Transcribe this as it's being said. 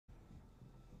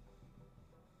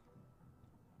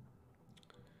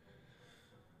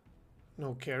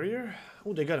No carrier?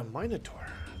 Oh, they got a Minotaur.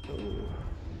 Ooh.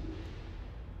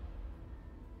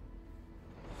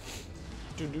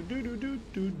 Do do do do do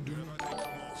do do.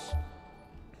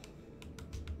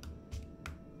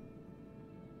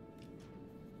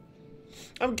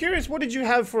 I'm curious, what did you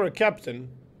have for a captain?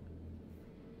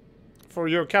 For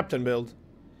your captain build?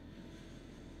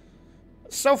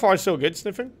 So far, so good,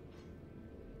 Sniffing.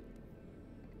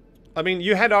 I mean,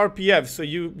 you had RPF, so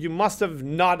you must have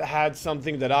not had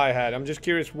something that I had. I'm just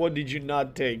curious, what did you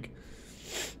not take?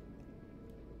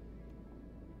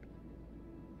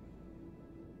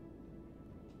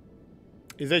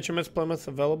 Is HMS Plymouth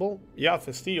available? Yeah,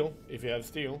 for steel, if you have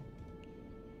steel.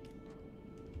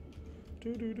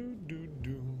 Do do do do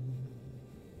do.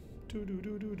 Do do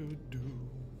do do do do.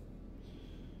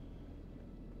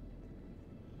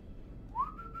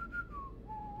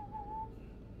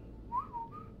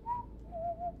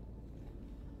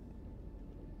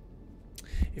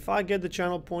 If I get the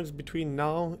channel points between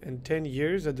now and 10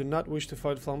 years, I do not wish to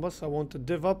fight Flambus. I want to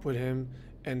div up with him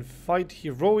and fight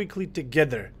heroically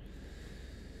together.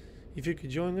 If you could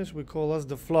join us, we call us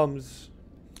the Flums.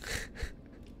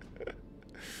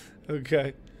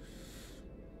 Okay.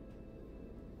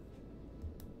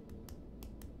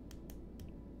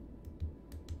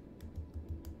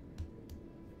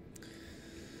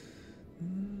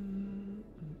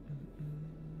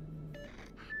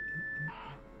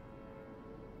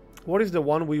 What is the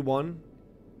one we won?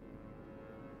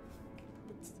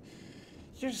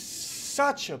 You're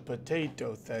such a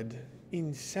potato, Thed.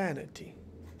 Insanity.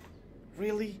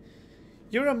 Really?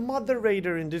 You're a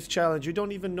moderator in this challenge. You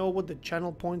don't even know what the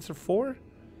channel points are for?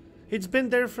 It's been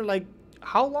there for like,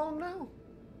 how long now?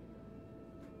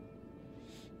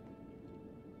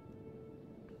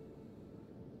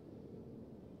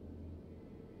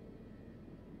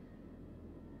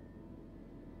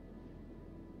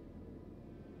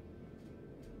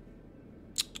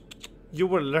 You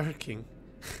were lurking.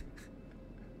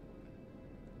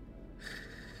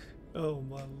 Oh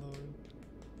my lord.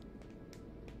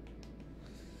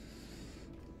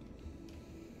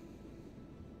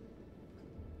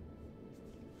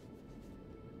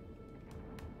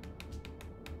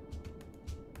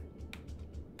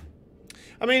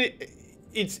 I mean,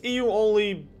 it's EU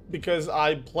only because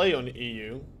I play on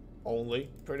EU only,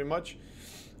 pretty much.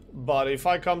 But if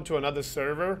I come to another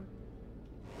server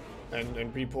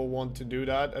and people want to do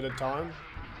that at a time,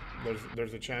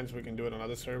 there's a chance we can do it on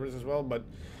other servers as well. But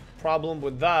problem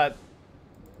with that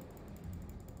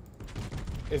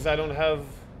is I don't have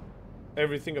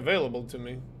everything available to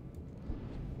me.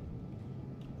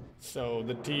 So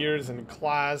the tiers and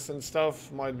class and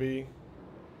stuff might be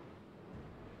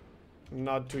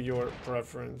not to your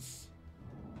preference.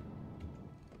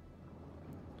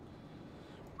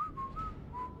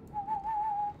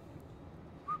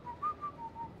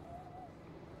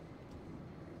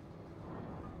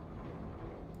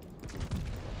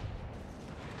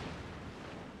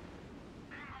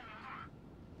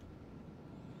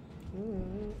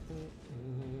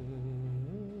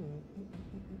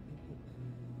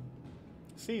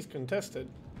 C is contested.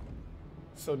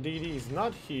 So DD is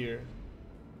not here.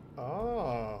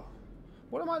 Oh.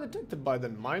 What am I detected by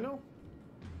then? Mino?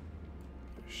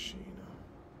 Yoshino.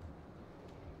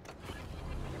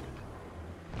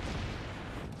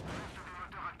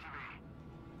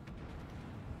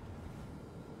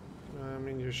 I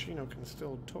mean, Yoshino can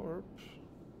still torp.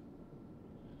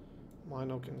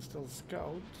 Mino can still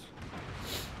scout.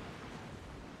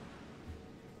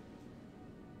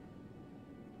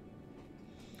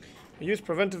 Use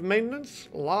preventive maintenance,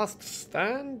 last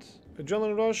stand,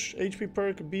 adrenaline rush, HP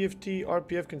perk, BFT,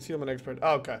 RPF, concealment expert.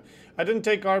 Oh, okay. I didn't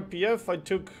take RPF, I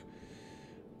took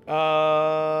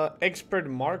expert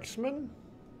marksman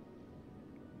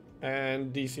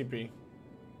and DCP.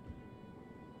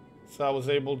 So I was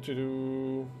able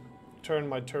to turn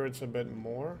my turrets a bit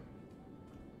more.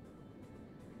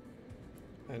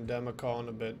 And Damacon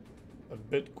a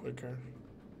bit quicker.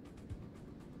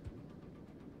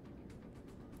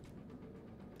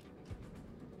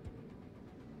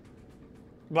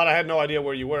 But I had no idea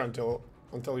where you were until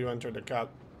you entered the cap.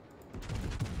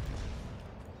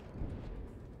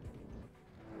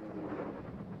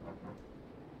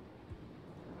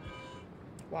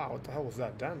 Wow, what the hell was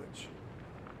that damage?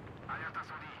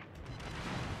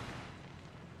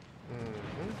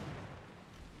 Mm-hmm.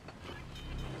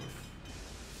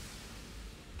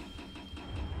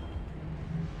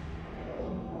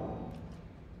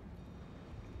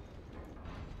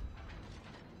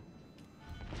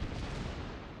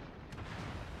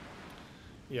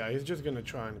 Yeah, he's just gonna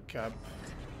try and cap.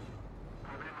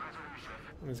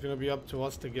 And it's gonna be up to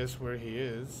us to guess where he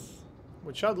is.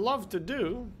 Which I'd love to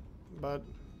do, but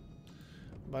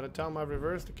by the time I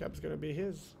reverse, the cap's gonna be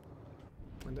his.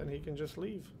 And then he can just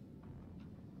leave.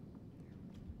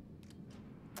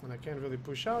 And I can't really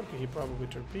push out because he probably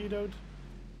torpedoed.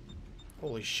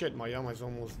 Holy shit, my Yama's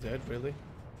almost dead, really?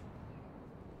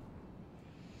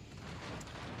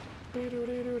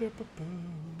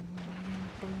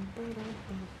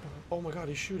 Oh my god,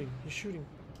 he's shooting. He's shooting.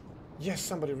 Yes,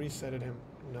 somebody resetted him.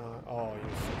 Nah. Oh,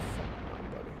 you're so fucking wrong,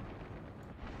 buddy.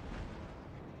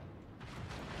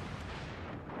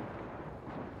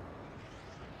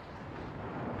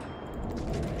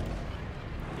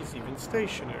 He's even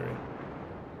stationary.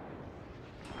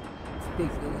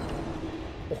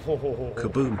 Oh.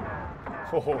 Kaboom.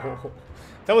 Oh.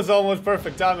 That was almost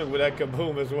perfect timing with that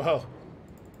kaboom as well.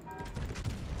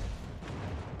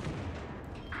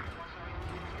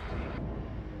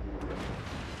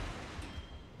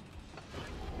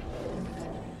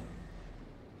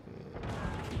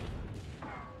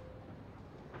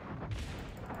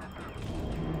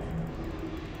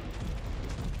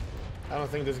 I don't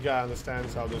think this guy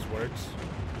understands how this works.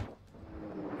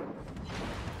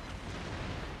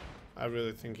 I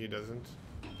really think he doesn't.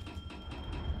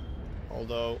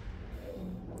 Although,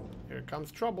 here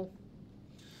comes trouble.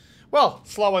 Well,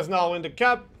 Slava is now in the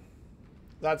cap.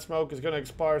 That smoke is gonna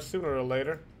expire sooner or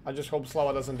later. I just hope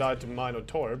Slava doesn't die to mine or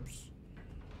torps.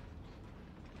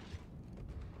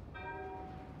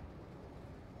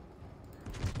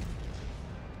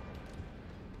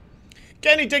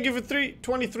 Kenny, thank you for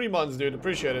 23 months, dude.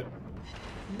 Appreciate it.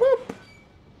 Boop.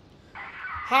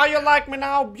 How you like me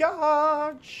now,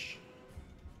 biatch?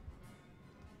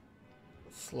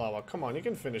 Slava, come on, you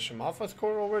can finish him off. I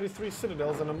scored already 3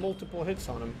 citadels and a multiple hits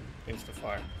on him.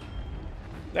 Insta-fire.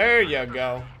 There you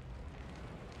go.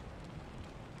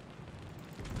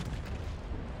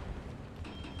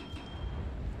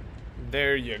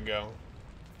 There you go.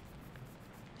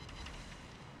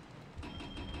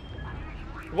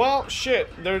 Well, shit,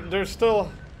 there's still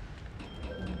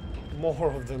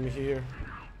more of them here.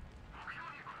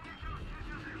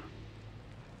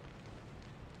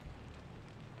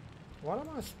 What am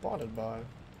I spotted by?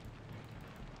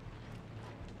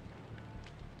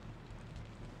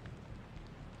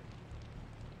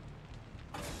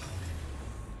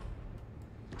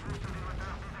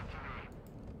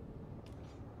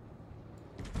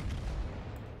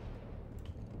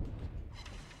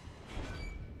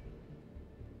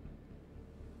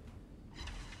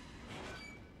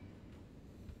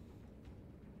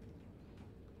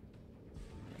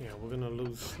 Yeah, we're gonna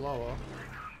lose Slava.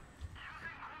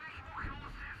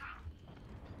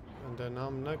 And then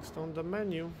I'm next on the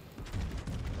menu.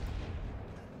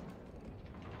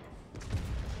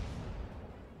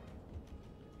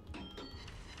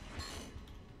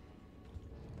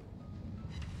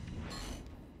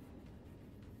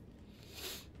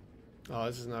 Oh,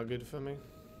 this is not good for me.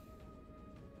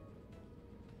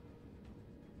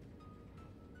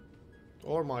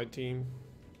 Or my team.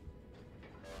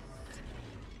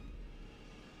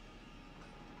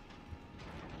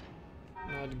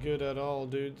 Not good at all,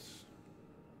 dudes.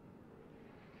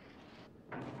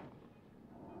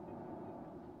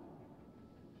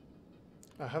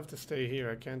 I have to stay here.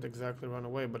 I can't exactly run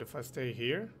away, but if I stay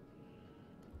here,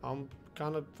 I'm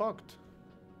kind of fucked.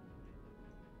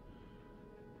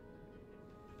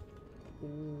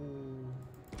 Ooh.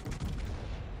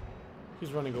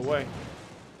 He's running away.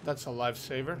 That's a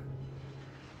lifesaver.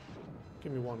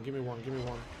 Give me one, give me one, give me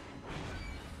one.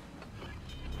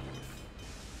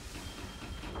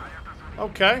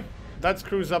 Okay, that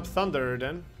screws up Thunder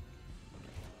then.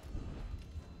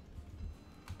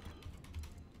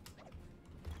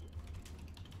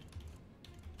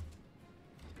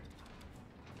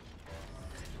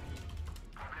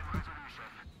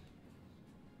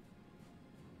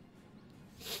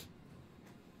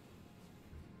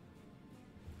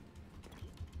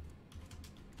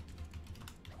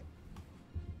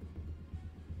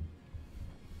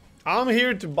 I'm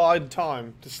here to bide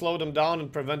time, to slow them down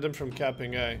and prevent them from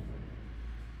capping A.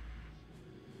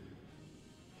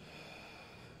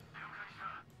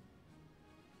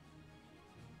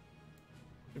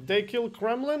 If they kill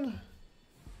Kremlin,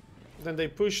 then they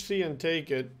push C and take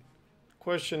it.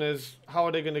 Question is, how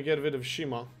are they gonna get rid of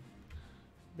Shima?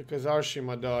 Because our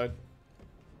Shima died.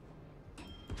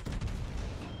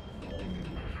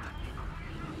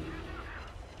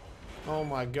 Oh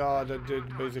my god, that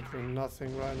did basically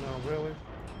nothing right now, really?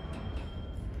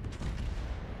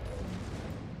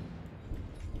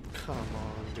 Come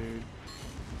on, dude.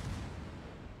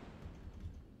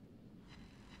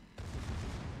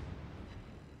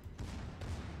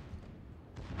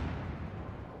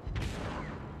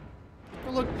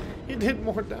 Look, he did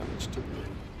more damage to me.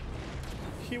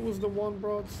 He was the one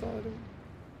broadsiding.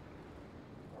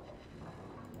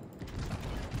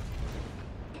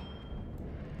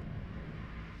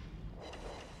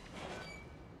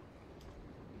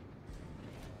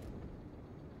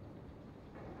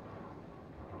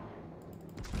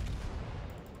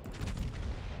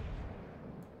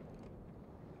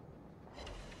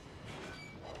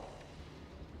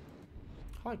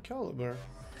 High caliber.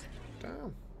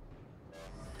 Damn.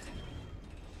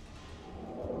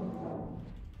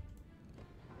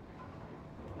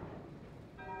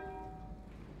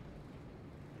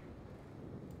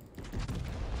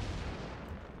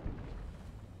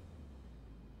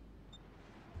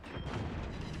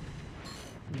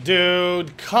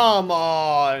 Dude, come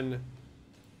on.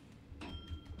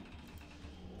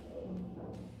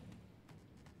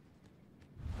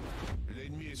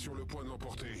 L'ennemi est sur le point de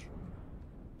l'emporter.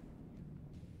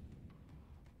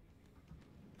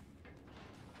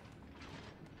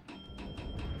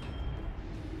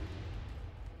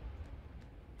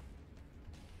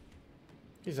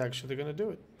 He's actually gonna do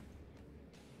it.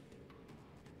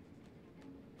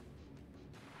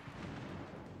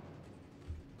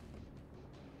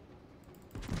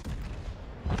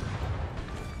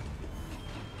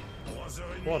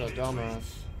 What a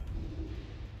dumbass.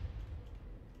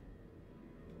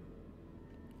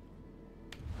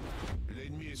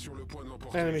 L'ennemi est sur le point de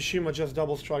l'emporter. Enemy Shima just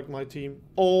double strike my team.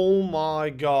 Oh my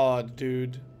god,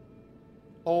 dude.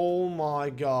 Oh my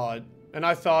god. And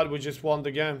I thought we just won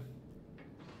the game.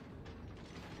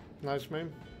 Nice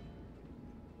meme.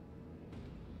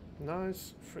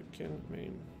 Nice freaking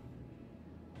meme.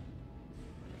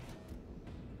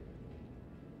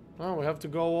 Oh, we have to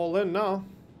go all in now.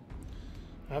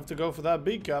 I have to go for that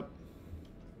B cap.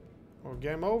 Or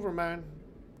game over, man.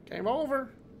 Game over.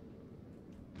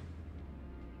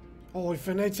 Oh, if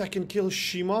Venetia can kill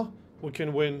Shima, we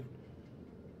can win.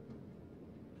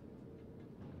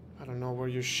 I don't know where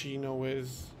Yoshino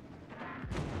is.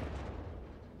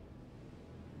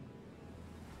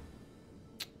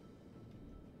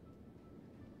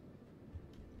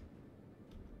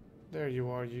 There you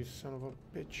are, you son of a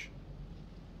bitch.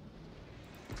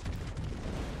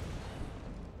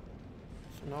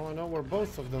 So now I know where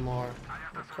both of them are.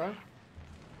 Okay.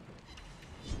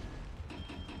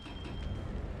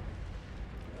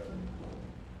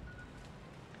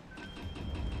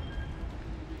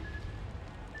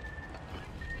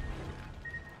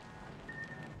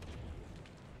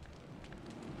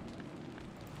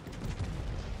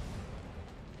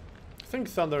 I think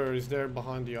Thunder is there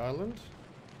behind the island.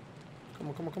 Come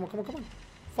on, come on, come on, come on, come on.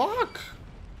 Fuck!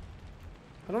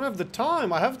 I don't have the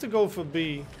time. I have to go for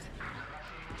B.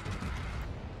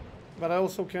 But I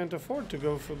also can't afford to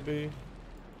go for B.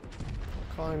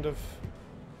 Kind of.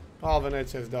 Oh,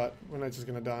 Venetia's died. Venetia's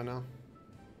gonna die now.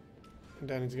 And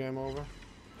then it's game over.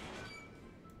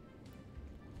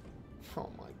 Oh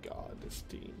my god, this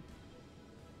team.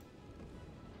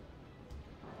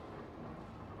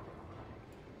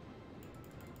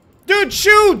 Dude,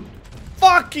 shoot!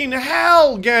 Fucking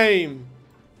hell, game!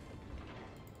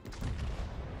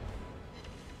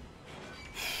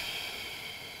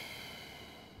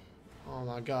 Oh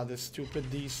my god, this stupid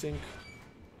desync.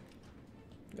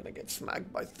 I'm gonna get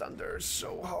smacked by Thunder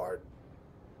so hard.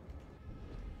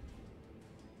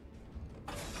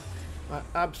 I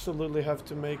absolutely have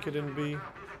to make it in B.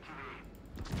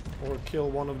 Or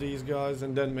kill one of these guys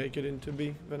and then make it into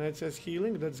B. Venetia's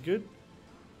healing, that's good.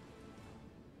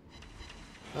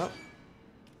 Oh.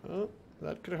 Oh,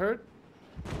 that could hurt.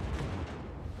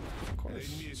 Of course.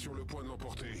 L'ennemi est sur le point de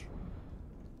l'emporter.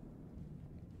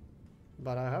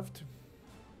 But I have to.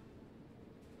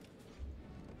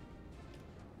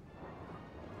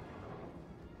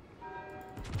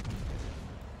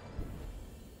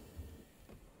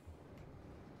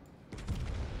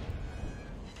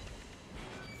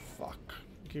 Fuck.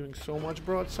 Giving so much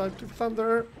broadside to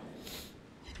Thunder.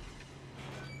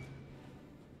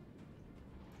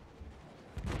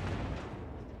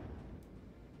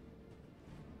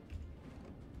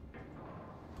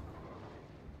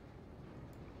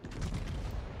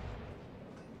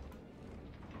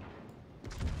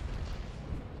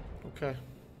 Okay.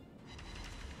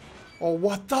 Oh,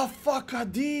 what the fuck are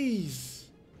these?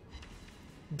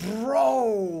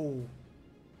 Bro!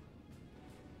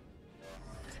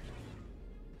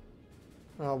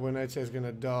 Oh, Venetia's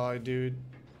gonna die, dude.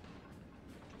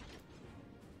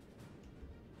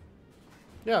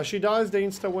 Yeah, she dies, they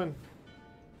insta win.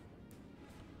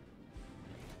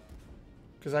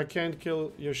 Because I can't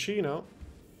kill Yoshino.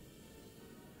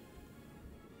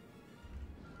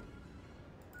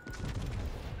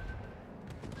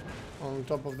 On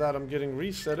top of that, I'm getting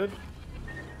resetted.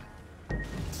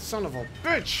 Son of a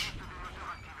bitch!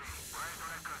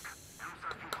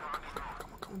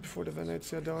 Come on, before the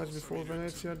Venezia dies, before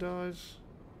Venezia dies.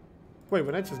 Wait,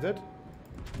 Venezia's dead?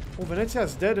 Oh,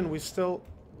 Venezia's dead and we're still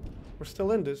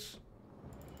in this.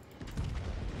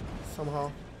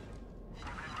 Somehow.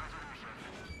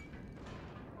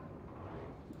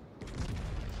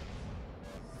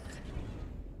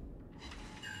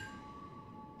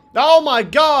 Oh my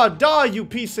god, die you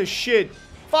piece of shit.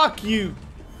 Fuck you.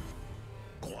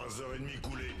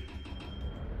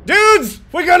 Dudes,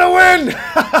 we're gonna win!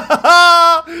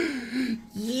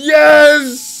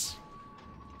 Yes!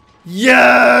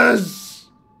 Yes!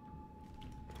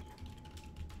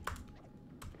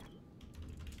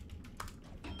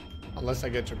 Unless I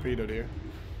get torpedoed here.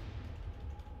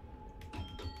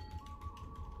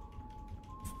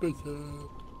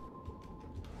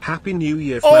 Happy New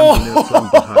Year, oh!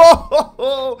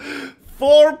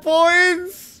 4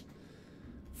 points!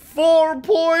 4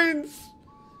 points!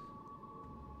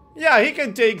 Yeah, he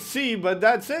can take C, but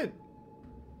that's it.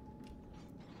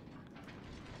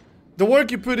 The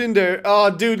work you put in there. Oh,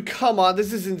 dude, come on.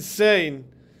 This is insane.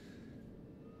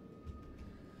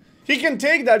 He can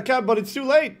take that cap, but it's too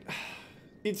late.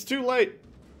 It's too late.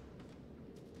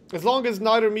 As long as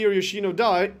neither me or Yoshino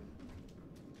die,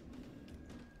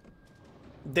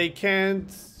 they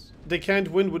can't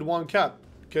win with 1 cap.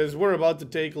 Because we're about to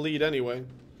take lead anyway.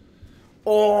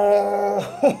 Oh!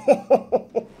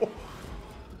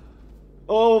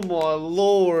 Oh my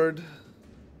lord.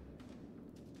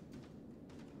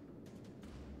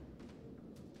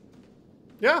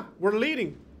 Yeah, we're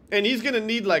leading. And he's gonna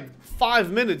need like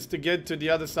 5 minutes to get to the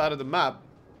other side of the map.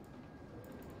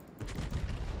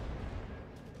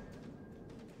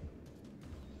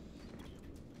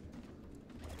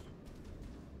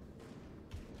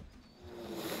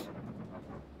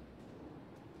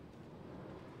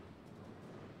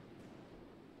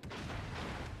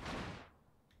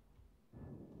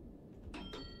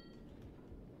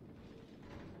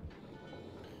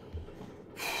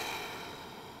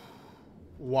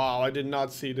 Wow, I did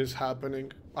not see this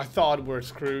happening. I thought we're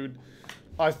screwed.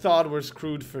 I thought we're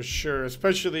screwed for sure.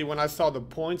 Especially when I saw the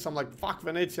points. I'm like, fuck,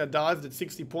 Venezia dies at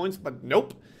 60 points. But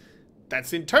nope.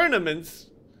 That's in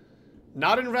tournaments.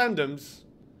 Not in randoms.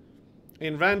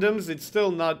 In randoms, it's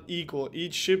still not equal.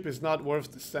 Each ship is not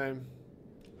worth the same.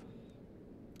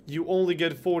 You only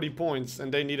get 40 points.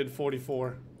 And they needed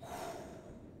 44.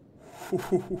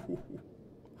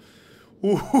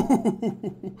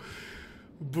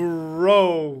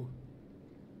 Bro.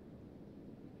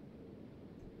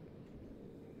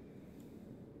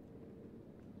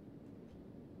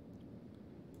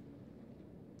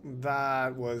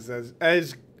 That was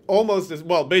as almost as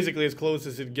well, basically as close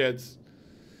as it gets.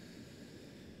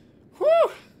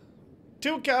 Whew.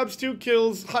 2 caps, 2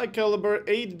 kills, high caliber,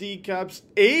 8 decaps,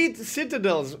 8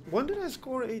 citadels. When did I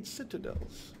score 8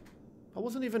 citadels? I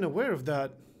wasn't even aware of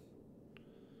that.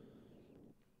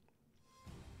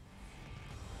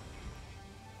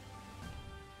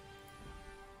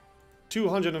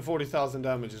 $240,000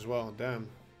 damage as well. Damn.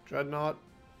 Dreadnought.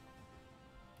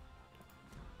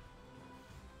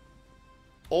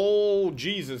 Oh,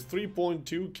 Jesus.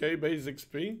 3.2k base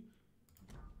XP.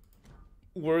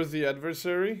 Worthy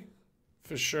adversary.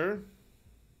 For sure.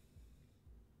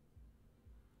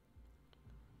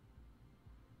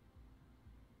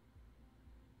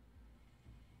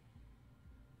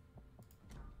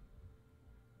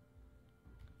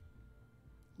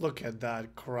 Look at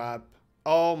that crap.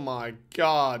 Oh my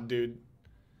god, dude.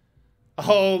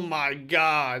 Oh my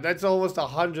god. That's almost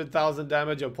 100,000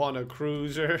 damage upon a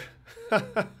cruiser.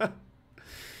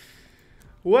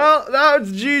 Well,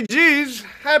 that's GG's.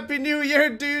 Happy New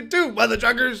Year to you too, mother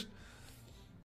truckers.